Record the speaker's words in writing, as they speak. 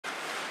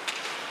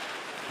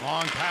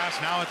Long pass.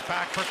 Now it's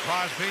back for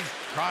Crosby.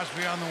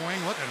 Crosby on the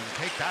wing. Look at him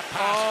take that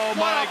pass. Oh,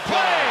 what my a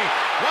play!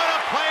 God. What a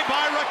play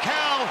by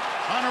Rakell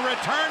on a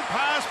return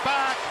pass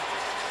back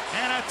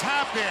and a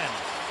tap in.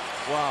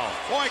 Wow.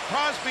 Boy,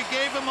 Crosby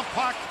gave him a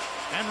puck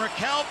and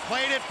Rakell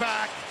played it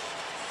back.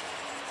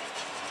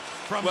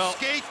 From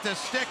skate to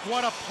stick,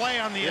 what a play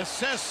on the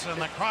assists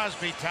and the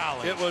Crosby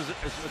tally. It was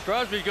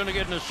Crosby's going to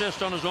get an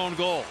assist on his own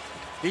goal.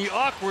 He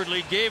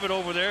awkwardly gave it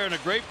over there, and a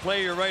great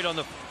play. You're right on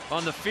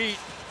the feet,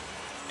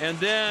 and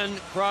then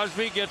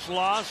Crosby gets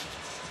lost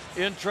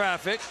in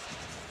traffic,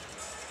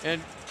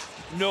 and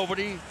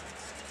nobody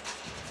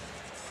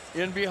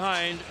in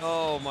behind.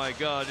 Oh my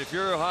God! If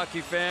you're a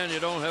hockey fan, you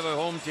don't have a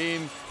home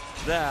team.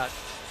 That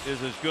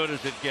is as good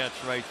as it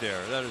gets right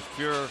there. That is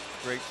pure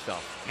great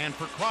stuff. And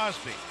for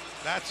Crosby,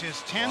 that's his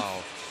 10th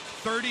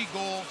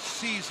 30-goal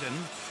season.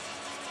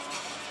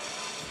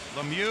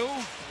 Lemieux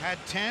had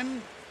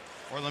 10,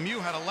 or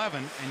Lemieux had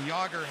 11, and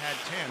Yager had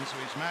 10, so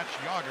he's matched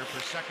Yager for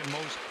second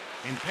most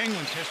in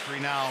Penguins history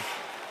now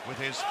with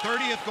his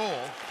 30th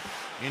goal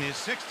in his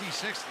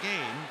 66th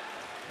game,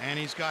 and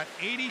he's got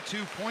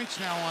 82 points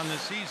now on the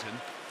season.